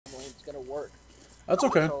work. That's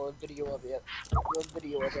okay. I saw a video of it.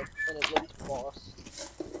 And it looked boss.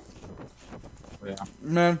 Yeah.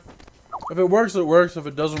 Man, if it works, it works. If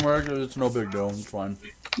it doesn't work, it's no big deal. It's fine.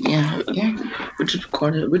 Yeah. We just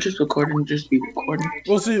recorded. We just recording. Just be recording.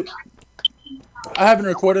 We'll see. I haven't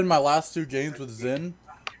recorded my last 2 games with Zen,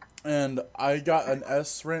 and I got an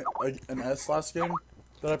S rank, an S last game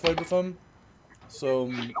that I played with him.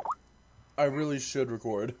 So I really should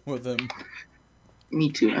record with him. Me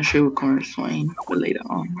too. I should record Swain, but later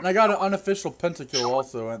on. And I got an unofficial pentakill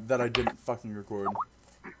also that I didn't fucking record.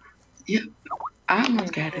 Yeah. I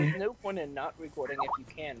almost got There's it. no point in not recording if you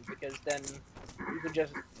can, because then you can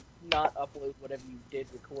just not upload whatever you did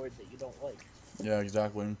record that you don't like. Yeah,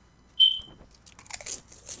 exactly.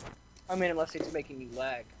 I mean, unless it's making you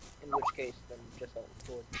lag, in which case, then just don't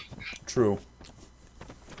record. True.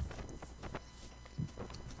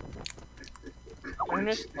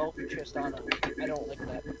 Ernest Tristana. I don't like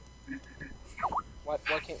that. Why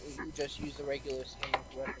can't we just use the regular skin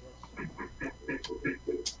for this?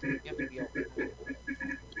 You have to be open.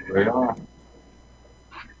 We are.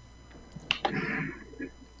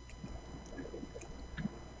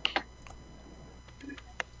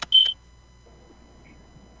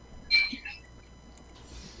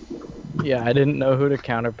 Yeah, I didn't know who to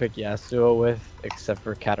counterpick Yasuo with except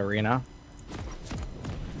for Katarina.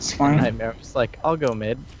 It's fine. Nightmare was like, I'll go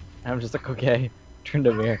mid. And I'm just like, okay. Turn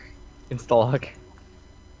to mirror. Insta-lock.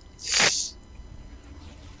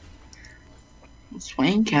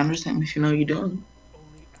 Swain counters him if you know you're doing.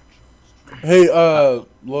 Hey,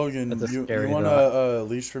 Logan, That's a you scary want a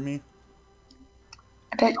leash for me?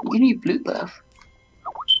 You need blue buff.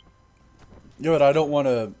 Yeah, but I don't want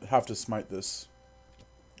to have to smite this.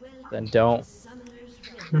 Then don't.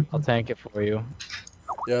 I'll tank it for you.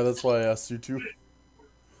 Yeah, that's why I asked you to.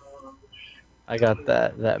 I got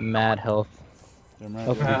that mad health. Damn right.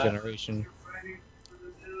 Health Yeah. regeneration.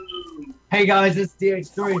 Hey guys, it's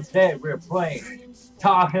DH3 and today we're playing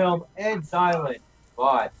Top Helm and Silent.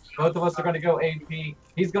 But both of us are going to go AP.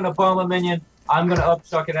 He's going to bomb a minion. I'm going to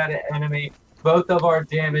upchuck it at an enemy. Both of our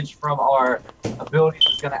damage from our abilities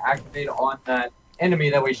is going to activate on that enemy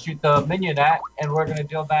that we shoot the minion at, and we're going to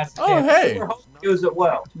deal massive damage. hey! We're hoping to use it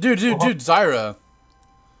well. Dude, Zyra.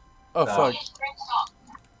 Oh, No. fuck.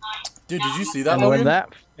 Dude, did you see that, And Logan? when that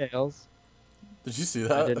fails, Did you see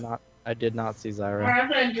that? I did not see Zyra.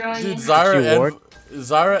 Dude, She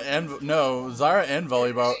Zyra and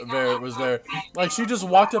Volleyball was there. Like, she just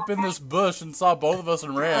walked up in this bush and saw both of us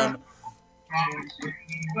and ran.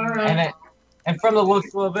 And from the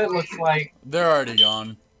looks of it, looks like They're already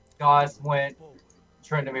gone. guys went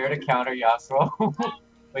Trindamere to counter Yasuo.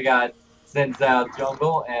 We got Zenzel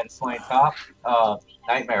jungle and Swain top.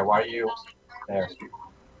 Nightmare, why are you there?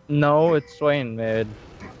 No, it's Swain mid.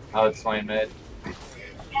 Oh, it's Swain mid.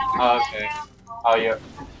 Oh, okay. Oh, you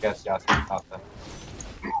guess Yasuo top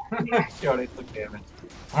then. She already took damage.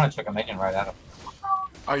 I'm gonna chuck a minion right at him.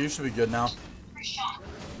 Oh, you should be good now.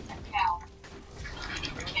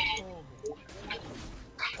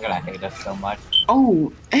 I'm gonna hate us so much.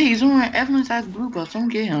 Oh, hey, Zoran Evans has blue buff. Don't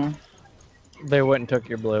get him. They went and took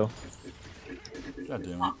your blue. God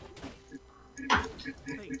damn it.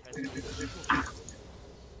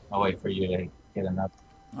 I'll wait for you to get enough.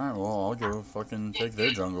 Alright, well, I'll go fucking take their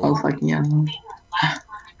Oh, jungle. fucking yeah.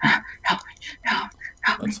 Help me.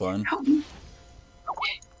 That's fine. Help me.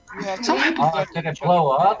 You have to, Someone- Did it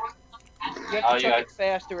blow up? you have to chuck it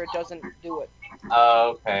fast or it doesn't do it.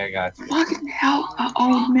 Oh, okay, I got you. Fucking help an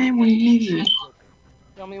old man when you need it.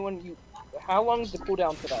 Tell me when you... How long is the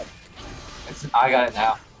cooldown for that? I got it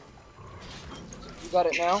now. You got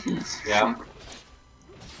it now? Yeah.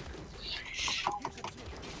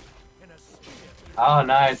 Oh,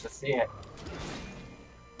 nice. I see it.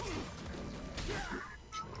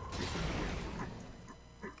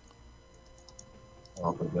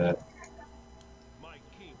 Off a bit.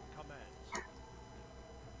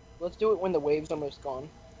 Let's do it when the wave's almost gone.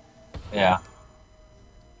 Yeah.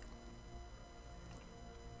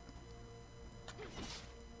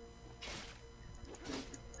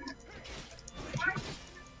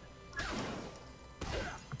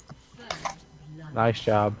 Nice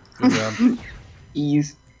job. Good job.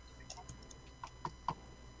 Ease.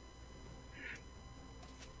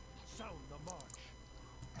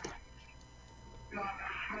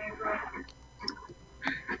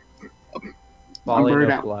 Volley bird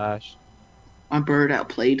no out. flash. My bird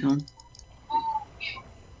outplayed him.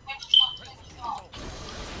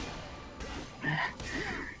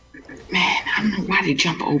 Man, I don't know why they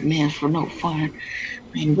jump old man for no fun.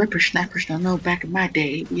 Man, whippersnappers don't know back in my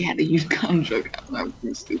day we had to use gun joke. That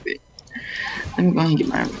was stupid. Let me go and get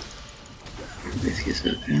my Biscuits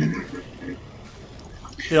okay.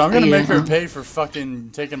 Yeah, I'm gonna Yeah, make her pay for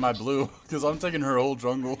fucking taking my blue, because I'm taking her whole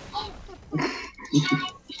jungle.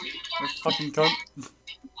 That fucking cunt.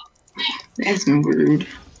 That's rude.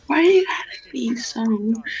 Why you gotta be so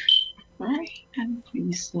rude? Why you gotta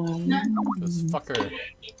be so Just rude? fuck her.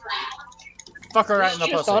 Fuck her right in the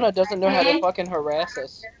pussy. Tristana doesn't know how to fucking harass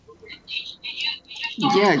us.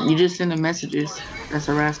 Yeah, you just send the messages. That's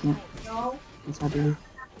harassment. That's how I do.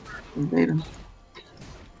 Invade them.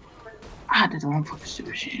 I did the wrong fucking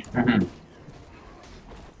stupid shit.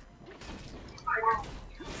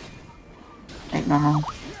 Hey, no.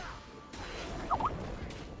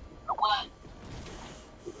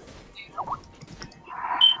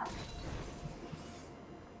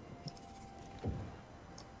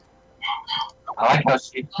 I like how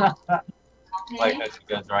she like how she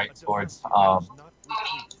goes right towards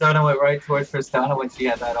Stona went right towards Tristana when she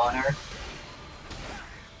had that on her.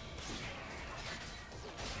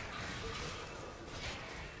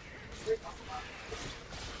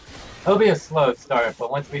 It'll be a slow start, but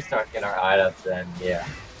once we start getting our items, then yeah.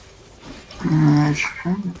 Our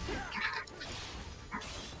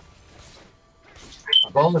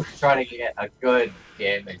goal is to try to get a good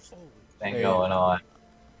damage thing going on.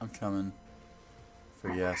 I'm coming for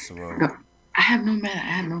Yasuo. No, I have no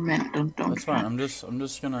mana. Don't. That's fine. I'm just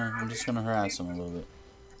gonna harass him a little bit.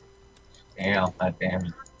 Damn, that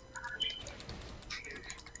damage.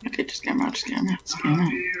 Okay, just scam out.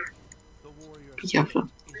 Be careful.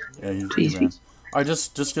 Yeah, he Please. ran. Alright,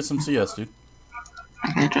 just get some CS, dude.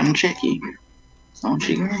 Okay, trying to check you. Someone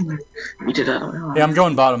cheating. We did that. Hey, I'm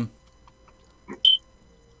going bottom.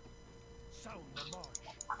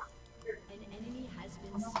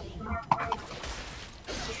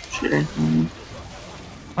 Shit.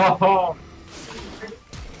 Oh,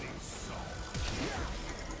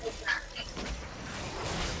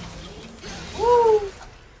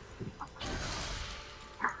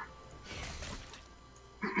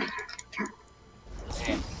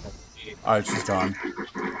 Alright, she's gone.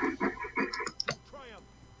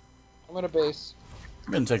 I'm gonna base.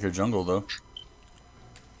 I'm gonna take her jungle though.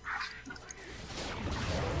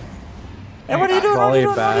 Hey, what are you doing? What are you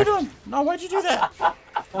doing? What are you doing? No, why'd you do that?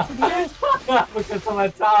 because I'm a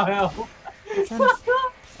top hill.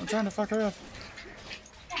 I'm trying to fuck her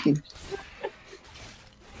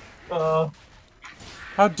up.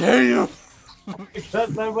 How dare you?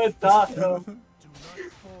 Because I'm a top hill.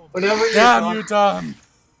 Whatever you're Damn you, Tom.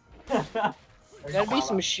 That'd be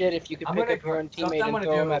some shit if you could pick up your own teammate and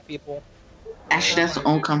throw him at people. Actually, that's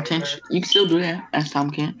on contention. You can still do that as Tom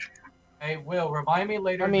can. Hey, Will, remind me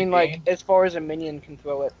later I in mean, the game. like, as far as a minion can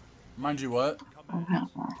throw it. Mind you, what?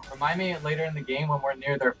 Remind me later in the game when we're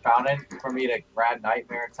near their fountain for me to grab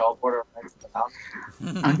Nightmare and teleport her right to the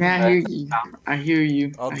fountain. Okay, I hear you. I hear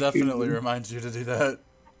you. I'll definitely remind you to do that.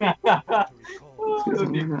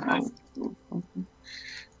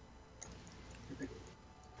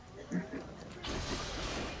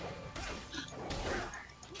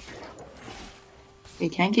 Hey,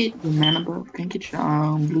 can't get your mana buff. Can't get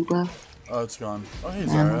your blue buff. Oh, it's gone. Oh, hey,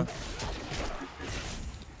 Zara.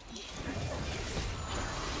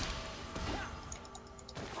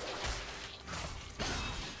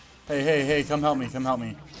 Hey, come help me, come help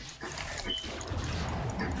me.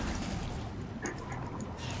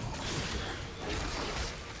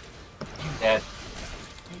 Dead.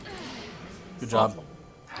 Good job.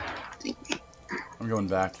 I'm going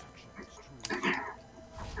back.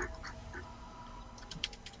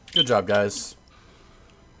 Good job, guys.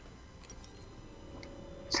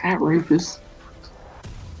 Cat rapist.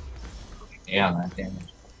 Yeah, that damage.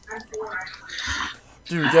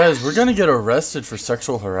 Dude, guys, we're gonna get arrested for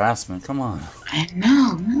sexual harassment. Come on. I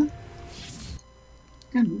know, man.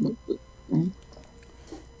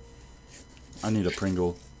 I need a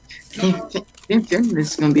Pringle. Think this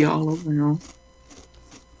is gonna be all over now.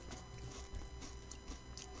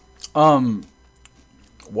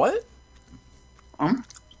 What?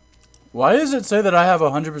 Why does it say that I have a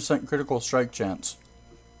 100% critical strike chance?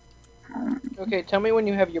 Okay, tell me when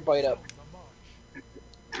you have your bite up.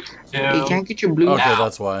 You can't get your blue. Okay, Ow.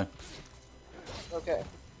 that's why. Okay.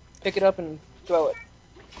 Pick it up and throw it.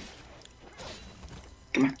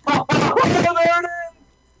 There it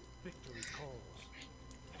is!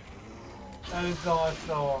 That is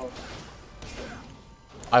awesome.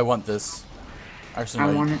 I want this. Actually,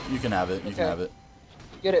 I no, want it. you can have it. You can Okay. have it.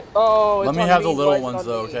 Get it. Oh, it's Let me on have the me. little Why is it ones, on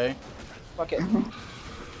though, me? okay? Fuck it.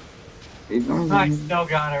 I still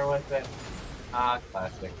got her with it. Ah,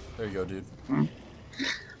 classic. There you go, dude.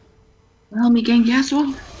 Help me gang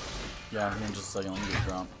Yasuo. Yeah, here in just a second. Let me get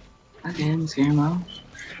drunk. Okay, let's get him out.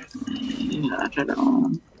 Yeah, I tried to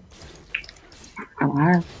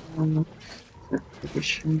Alive.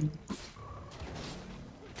 Position.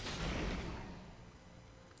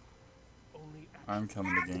 I'm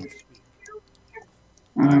coming to gank.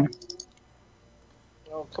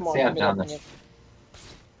 Oh, come on. See, I've give me done that this. minion.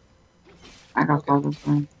 I got Okay. focus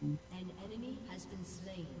on. An enemy has been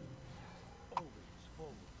slain.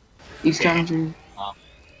 He's coming to. Oh,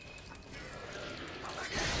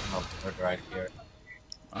 we're right here.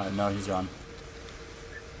 Alright, no, he's gone.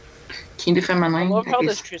 Can you defend my I lane? love how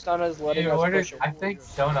guess- this Tristana is letting Dude, us where push did, her. I think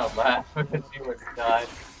Shona left because she was done.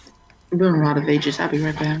 I'm doing a lot of ages. I'll be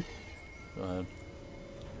right back. Go ahead.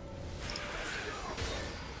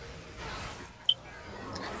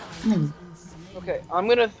 Okay, I'm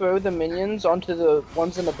gonna throw the minions onto the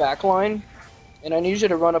ones in the back line, and I need you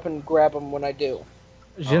to run up and grab them when I do.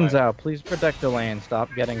 Jin Zhao, please protect the lane. Stop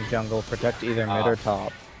getting jungle. Protect either mid or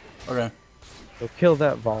top. Okay. Go kill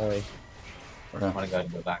that volley. I'm Okay. gonna go ahead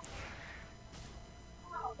and go back.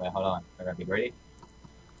 Wait, hold on. I gotta be ready.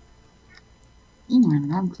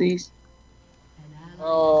 Mom, please. An ally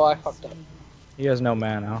Oh, I has been fucked up. slain. He has no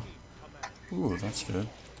mana. Ooh, that's good.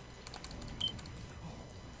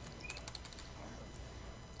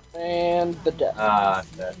 And the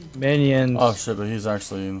death. Shit. Minions. Oh shit, but he's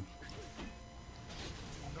actually.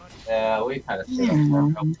 Yeah, we kind of stayed up for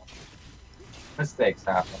a couple. Mistakes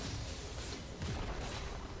happen.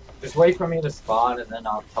 Just wait for me to spawn and then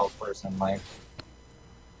I'll teleport some like.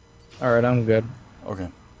 Alright, I'm good. Okay.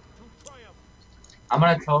 I'm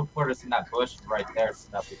gonna teleport us in that bush right there so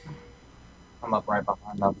that we can come up right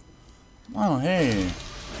behind them. Oh, hey.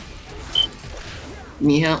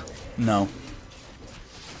 Need help? No.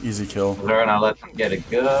 Easy kill. We're gonna let them get a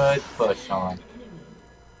good push on.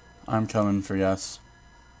 I'm coming for yes.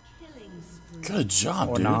 Killing spree. Good job,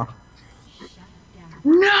 Or dude. nah. Shut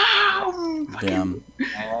down. No! Damn.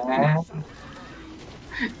 And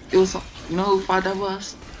It was, you know who fought that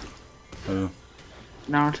was? Who?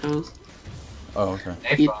 Naruto's. Oh, okay.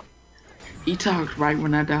 they fought. He talked right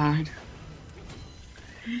when I died.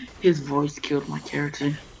 His voice killed my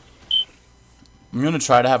character. I'm gonna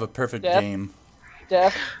try to have a perfect Death. game.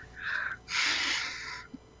 Death.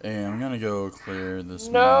 Hey, I'm gonna go clear this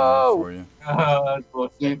No! mana for you. That's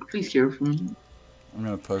bullshit. Yeah, please hear from me. I'm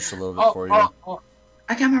gonna push a little bit for you. Oh.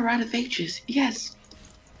 I got my rite of ages. Yes.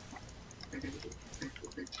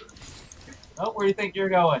 Oh, where do you think you're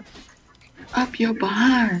going? Up your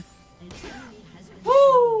behind. An enemy has been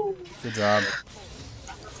Woo! Good job.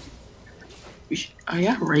 Are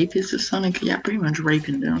y'all rapists or something? 'Cause y'all pretty much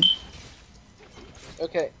raping them.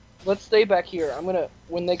 Okay, let's stay back here. I'm gonna,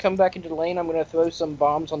 when they come back into the lane, I'm gonna throw some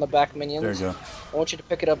bombs on the back minions. There you go. I want you to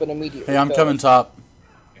pick it up and immediately. Hey, I'm kill coming it. top.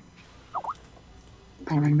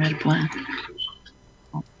 Alright, meta plan.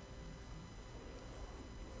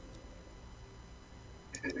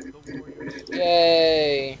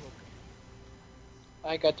 Yay!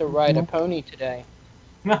 I got to ride a pony today.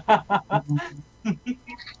 Dude,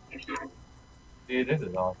 this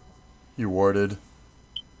is awesome. You warded.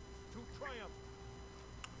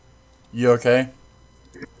 You okay?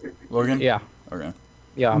 Logan? Yeah. Okay.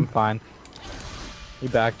 Yeah, I'm fine. He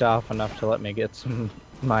backed off enough to let me get some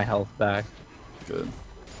my health back. Good.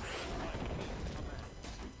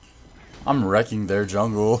 I'm wrecking their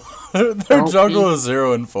jungle. Their Oh, jungle me. is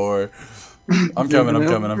 0 and 4. I'm coming, I'm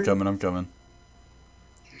coming, I'm coming, I'm coming.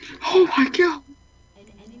 Oh my god. an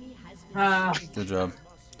enemy has been Ah. slain. Good job.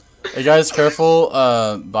 Hey guys, careful,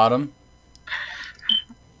 bottom.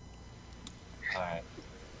 Alright.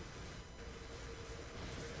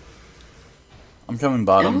 I'm coming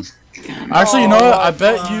bottom. God. Actually, you know what?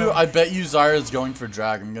 Oh, I bet you Zyra's going for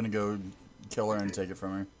drag. I'm gonna go kill her and take it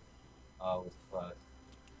from her. Oh, it's close.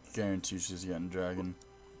 Guarantee she's getting dragon.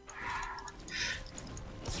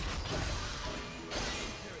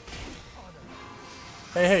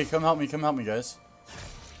 Hey, come help me, guys.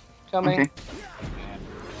 Coming. Okay.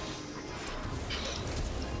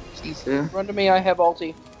 Jesus. Run to me, I have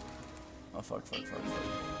ulti. Oh, fuck.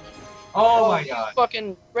 Oh my he god.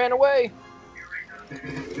 fucking ran away.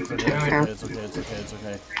 It's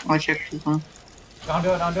okay. I'll check this one. Don't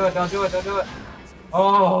do it.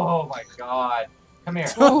 Oh my god. Come here.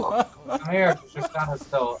 Ooh. Come here. Tristana's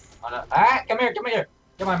still on a. Ah, come here.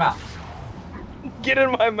 Get my mouth. Get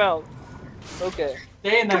in my mouth. Okay.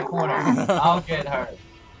 Stay in that corner. I'll get her.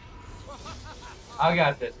 I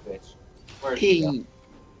got this bitch. Where's she? Hey.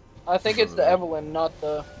 I think it's the Evelyn, not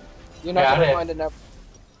the. You're not Got gonna it. find an Evelyn.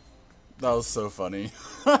 That was so funny.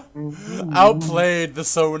 Outplayed the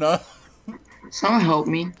Sona. Someone help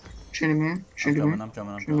me. Trinity man. I'm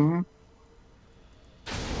coming. Man.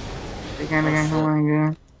 They kinda got going,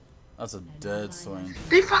 yeah. That's a dead swing.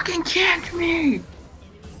 They fucking camped me!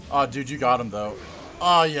 Oh, dude, you got him though.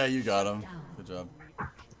 Oh yeah, you got him. Good job.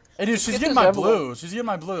 Hey, dude, she's Get getting this my Evelyn. blue. She's getting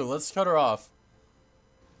my blue. Let's cut her off.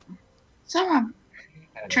 Someone,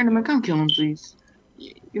 Tournament, come kill him, please.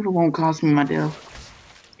 You won't cost me my death.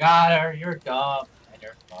 Got her. You're dumb. And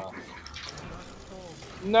you're dumb.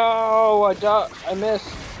 No, I missed.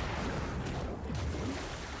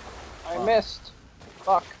 I missed.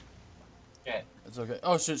 Fuck. Shit. It's okay.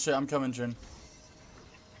 Oh shit, I'm coming, Jin.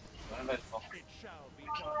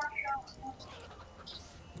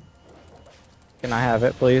 Can I have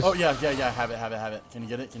it, please? Oh yeah. Have it. Can you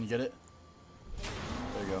get it?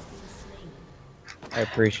 There you go. I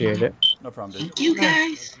appreciate it. No problem, dude. Thank you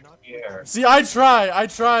guys. Here. See, I try.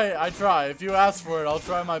 If you ask for it, I'll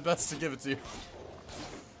try my best to give it to you.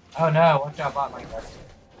 Oh no, watch out, bot like that.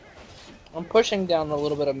 I'm pushing down a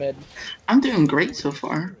little bit of mid. I'm doing great so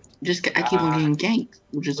far. I keep on getting ganked,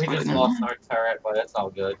 which is We just fucking lost annoying. our turret, but it's all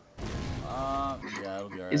good. Yeah, it'll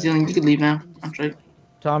be alright. Zillion, you can leave now. I'm straight.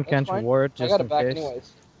 Tom, That's can't you fine. ward I just got in it back case?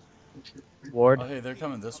 anyways. Ward Oh, hey, they're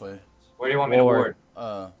coming this way. Where do you want me to Ward.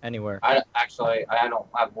 ward? anywhere. I don't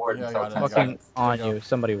have ward Yeah, I until got it. 10 Okay. Fucking seconds. on There you you. go.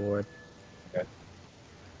 Somebody ward.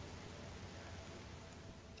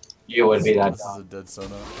 You would be that This is a dumb. dead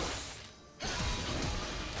Sona.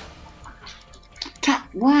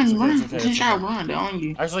 Top one, It's okay, run. it's okay, It's in it's shot okay. one. They're on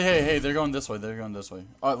you. Actually, hey, they're going this way.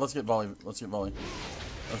 Alright, let's get volley. Oh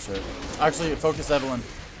shit. Actually, focus Evelyn.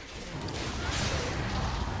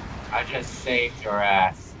 I just saved your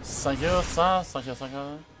ass. Thank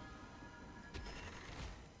you.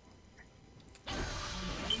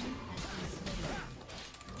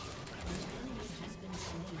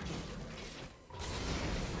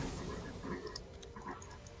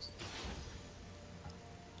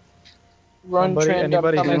 Run, Somebody, trend, I'm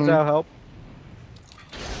anybody coming. needs our help?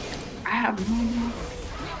 I have no.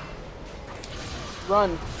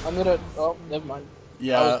 Run. I'm gonna. Oh, never mind. I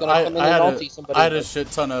Yeah, was gonna come in I and had ulti somebody, I have a but- shit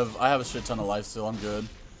ton of lifesteal. I'm good.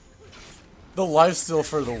 The lifesteal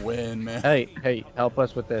for the win, man. Hey, help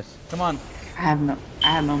us with this. Come on. I have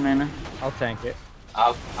no mana. I'll tank it.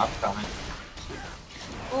 I'm coming.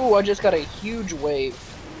 Ooh, I just got a huge wave.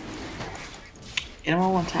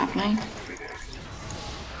 Anyone want top lane?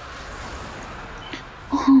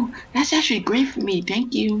 Ooh, that's actually great for me.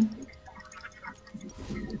 Thank you.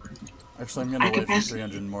 Actually, I'm gonna I wait can for pass-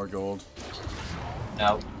 300 more gold.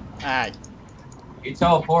 No. Aye. You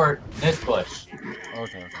teleport this bush.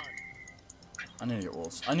 Okay. I need to get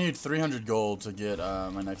wolves. I need 300 gold to get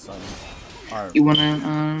my next item. Alright. You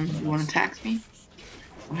wanna tax me?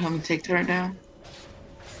 Wanna help me take turret down?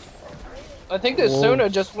 I think this Whoa. Sona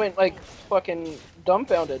just went like fucking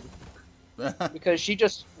dumbfounded because she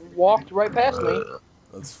just walked right past me.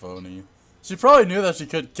 That's phony. She probably knew that she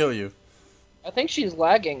could kill you. I think she's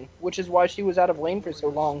lagging, which is why she was out of lane for so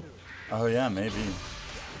long. Oh yeah, maybe.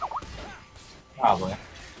 Probably.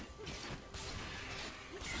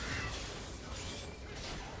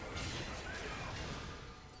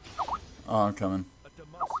 Oh, I'm coming.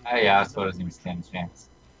 Oh yeah, Yasuo doesn't even stand a chance.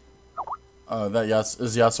 Oh,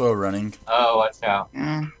 is Yasuo running? Oh, watch out.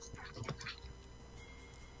 Yeah.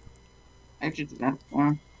 I actually did that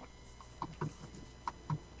one.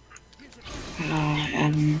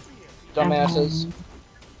 Dumbasses.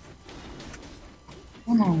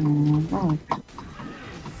 Oh.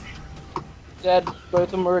 Dead. Both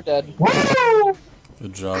of them are dead.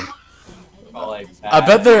 Good job. But, like,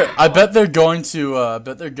 I bet they're going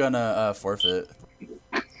to forfeit.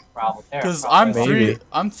 Probably. Cuz Maybe.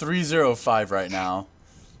 I'm 305 right now.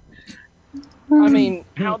 I mean,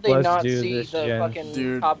 how'd they Let's not do see this, the Jen. fucking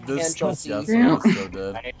Dude, top this hand Yasuo ulti? is so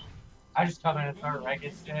dead. I just come in and start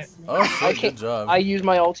ranking shit. Oh I shit, can't- good job. I used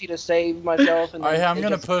my ulti to save myself, and Alright, then I'm they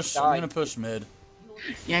gonna just push. I'm died. gonna push mid.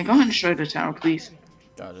 Yeah, go ahead and destroy the tower, please.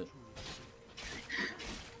 Got it.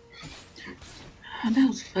 Oh, that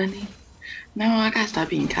was funny. No, I gotta stop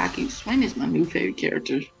being cocky. Swain is my new favorite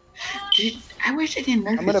character. I wish they didn't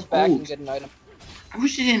nerf I'm gonna his back and ult. get an item. I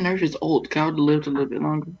wish they didn't nerf his ult, cause I would've lived a little bit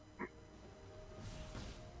longer.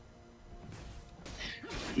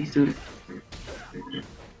 He's doing it.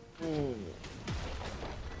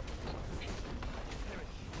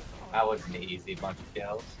 That was an easy bunch of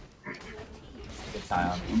kills. Good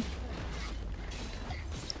time.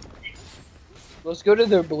 Let's go to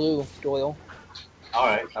their blue, Doyle.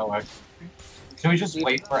 Alright, that works. Should we just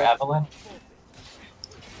wait for Evelyn?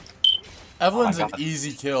 Evelyn's Oh my an God.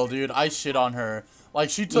 easy kill, dude. I shit on her. Like,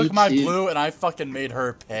 she took Me my too. blue and I fucking made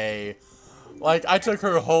her pay. Like, I took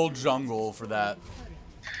her whole jungle for that.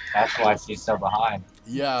 That's why she's so behind.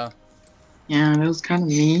 Yeah. Yeah, that was kind of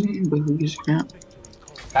mean, but who gives a crap?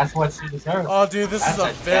 That's what she deserves. Oh, dude, this is That's a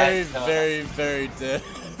a very, dead kill. very, very dead.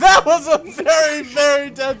 That was a very, very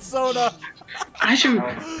dead Sona. I should.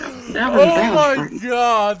 That was. Oh That my was great.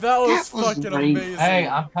 god, that was That was fucking great. amazing. Hey,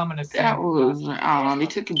 I'm coming to see That you. was. They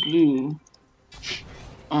took a blue.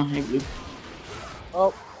 Oh, hey, blue.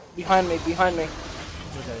 Oh, behind me, behind me.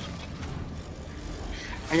 Okay.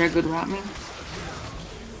 Are y'all good about me?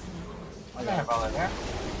 Come here, brother, there.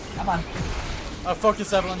 Come on.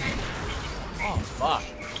 Focus, Evelyn. Oh, fuck.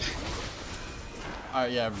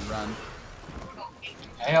 Alright, yeah, run.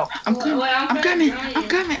 Hey, yo. I'm coming. I'm coming. I'm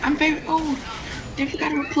coming. I'm very old. They forgot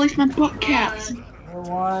to replace my butt caps. You're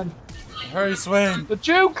one. Hurry, Swain. The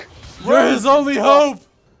juke! You're his only hope!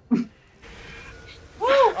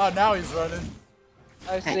 Oh, now he's running.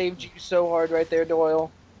 I saved you so hard right there,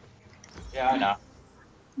 Doyle. Yeah, I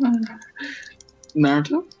know.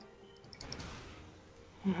 Naruto?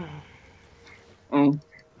 Oh.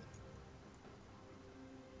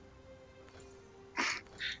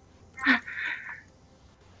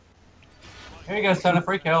 Here you go, son of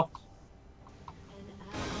free kill.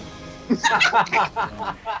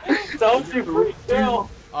 Don't you free kill.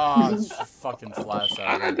 Oh, it's a fucking flash out.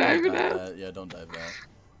 I'm not Don't diving dive that. that. Yeah, don't dive that.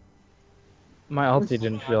 My ulti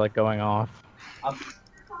didn't feel like going off.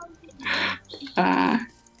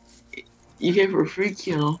 You gave her a free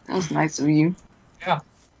kill. That was nice of you. It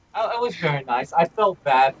was very nice. I felt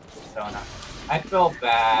bad for Persona. I felt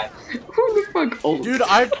bad. Who the fuck ult? Dude,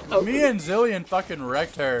 me and Zillion fucking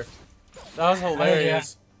wrecked her. That was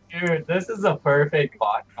hilarious. Dude, this is a perfect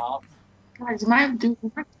bot comp. Guys, my dude.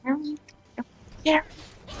 Yeah.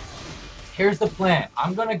 Here's the plan.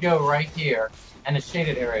 I'm gonna go right here in the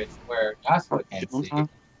shaded areas where Yasuo can't see.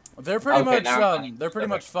 They're pretty Okay, now I'm they're pretty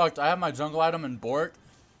much fucked. I have my jungle item in Bork,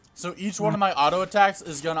 so each one of my auto attacks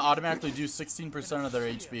is gonna automatically do 16% of their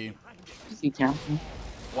HP. See, Captain.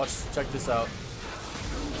 Watch, check this out.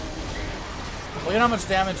 Look at how much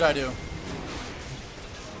damage I do.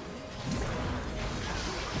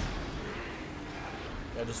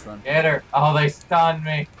 Yeah, just run. Get her. Oh, they stunned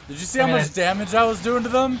me. Did you see how much damage I was doing to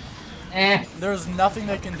them? Eh. There's nothing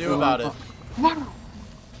they can do about it.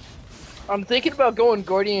 I'm thinking about going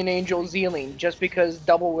Guardian Angel Zealing just because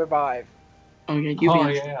double revive. Oh, yeah, you Oh,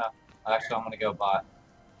 be yeah. Actually, I'm gonna go bot.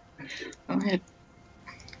 Go ahead.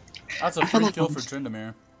 That's a I feel free like kill I'm- for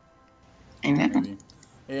Tryndamere. Amen. Maybe.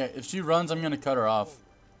 Yeah, if she runs, I'm gonna cut her off.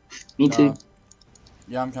 Me too.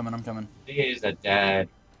 Yeah, I'm coming, I'm coming. She is a dead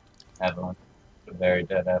Evelyn. A very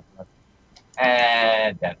dead Evelyn.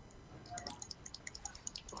 And dead.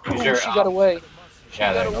 Oh, Sure, she got away.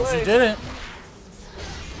 Yeah, there got you go. No, she didn't.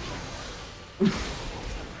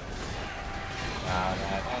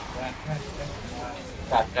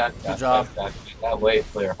 Good job. That way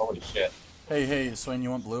clear. Holy shit. Hey, Swain,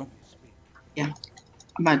 you want blue? I'm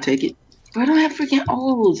about to take it. But I don't have freaking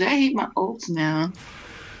ults. I hate my ults now.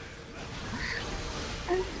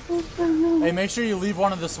 Hey, make sure you leave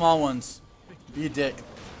one of the small ones. Be a dick.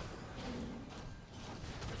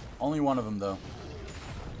 Only one of them, though.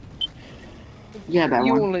 Yeah, that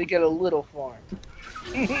You one. only get a little farm.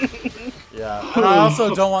 Yeah, and I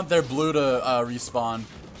also don't want their blue to respawn.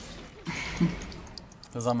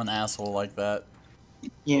 Because I'm an asshole like that.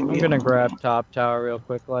 Yeah, I'm gonna grab top tower real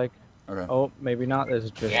quick, like. Okay. Oh, maybe not.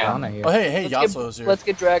 There's Tristana here. Oh, hey, Let's Yasuo's here. Let's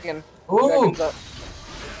get Dragon. Ooh! Dragon's up.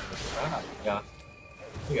 Yeah.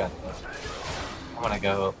 We got this.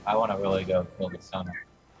 I wanna really go kill the Sona.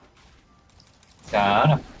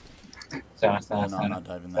 Sona. Oh, no, I'm not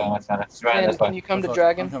diving that. Sona. Just run this Can way. you come to Fuck,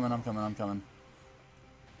 Dragon? I'm coming.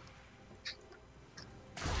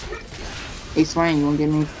 Hey, Swain, you wanna get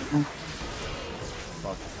me?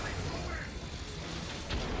 Fuck.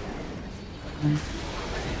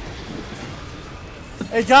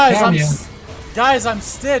 Hey, guys, I'm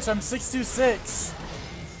Stitch. I'm 626.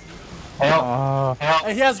 Help! Help!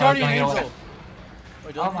 Hey, he has Someone's Guardian gonna get Angel. away.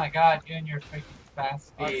 Wait, Oh my god, you and your freaking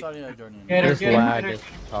fast Oh, I speed. thought he had Guardian Get Angel. her, This get her, lag get is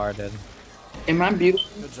her. retarded. Am I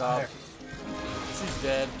beautiful? Good job. She's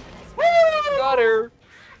dead. Got her.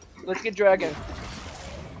 Let's get Dragon.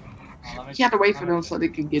 Oh, let me- You have to wait for them so they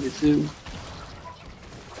can get it too.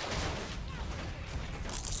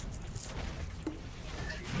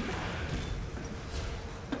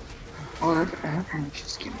 Oh, that's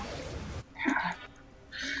just kidding.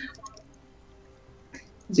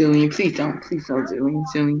 Zillion, please don't,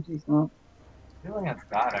 Zillion, please don't. Julian's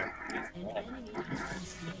got her. An enemy has been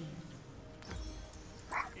slain.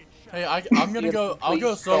 Hey, I'm gonna go. I'll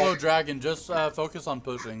go solo dragon. Just focus on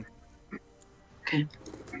pushing. Hey.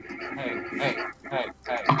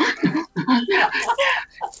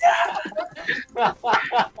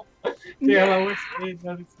 Yeah, let's see.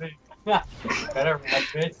 Better run,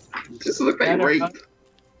 bitch. Just look like rape.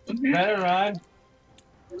 Better run.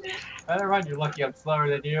 Better run, you're lucky I'm slower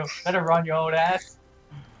than you. Better run, your old ass.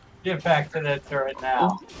 Get back to the turret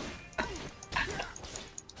now.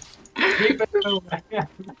 Keep it moving.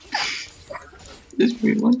 This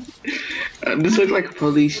weird one. This looks like a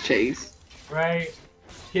police chase. Right.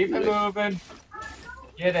 Keep it moving.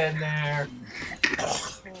 Get in there.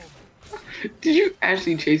 Did you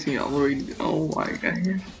actually chase me all the way? Oh my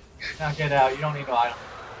god. Now get out. You don't need no item.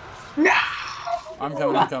 No! I'm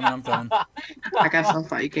coming. I got some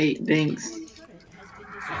 5K. Thanks.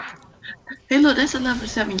 Hey, look, that's a level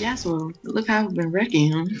 7 gas oil. Look how I've been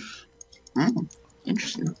wrecking him.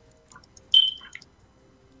 Interesting.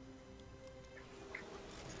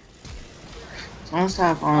 So I'm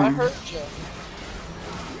stop I hurt you.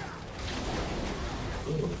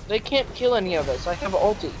 They can't kill any of us. I have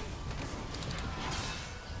ulti.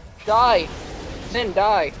 Die! Sin,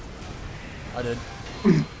 die! I did.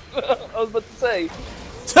 I was about to say.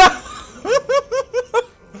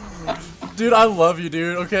 Dude, I love you,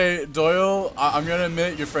 dude. Okay, Doyle, I'm gonna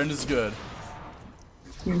admit your friend is good.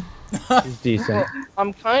 He's decent.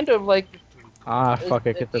 I'm kind of like Ah, fuck,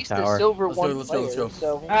 I get at the least a tower. silver Let's go, one let's go, let's player, go.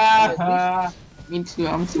 so at least Me too,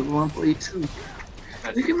 I'm Super 142.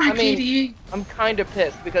 Look at my I mean- KDA. I'm kind of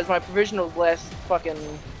pissed because my provisional last fucking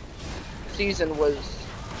season was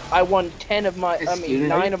I won 10 of my, I mean Are you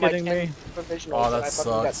 9 of my 10 kidding me? provisionals, Oh, and that I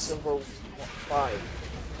fucking got sucks. silver 5.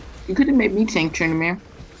 You could have made me tank tournament.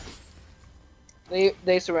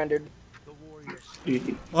 They surrendered.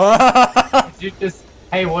 Did you just...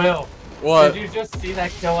 Hey, Will. What? Did you just see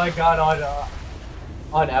that kill I got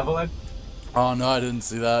on Evelyn? Oh no, I didn't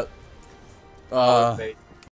see that. That was amazing.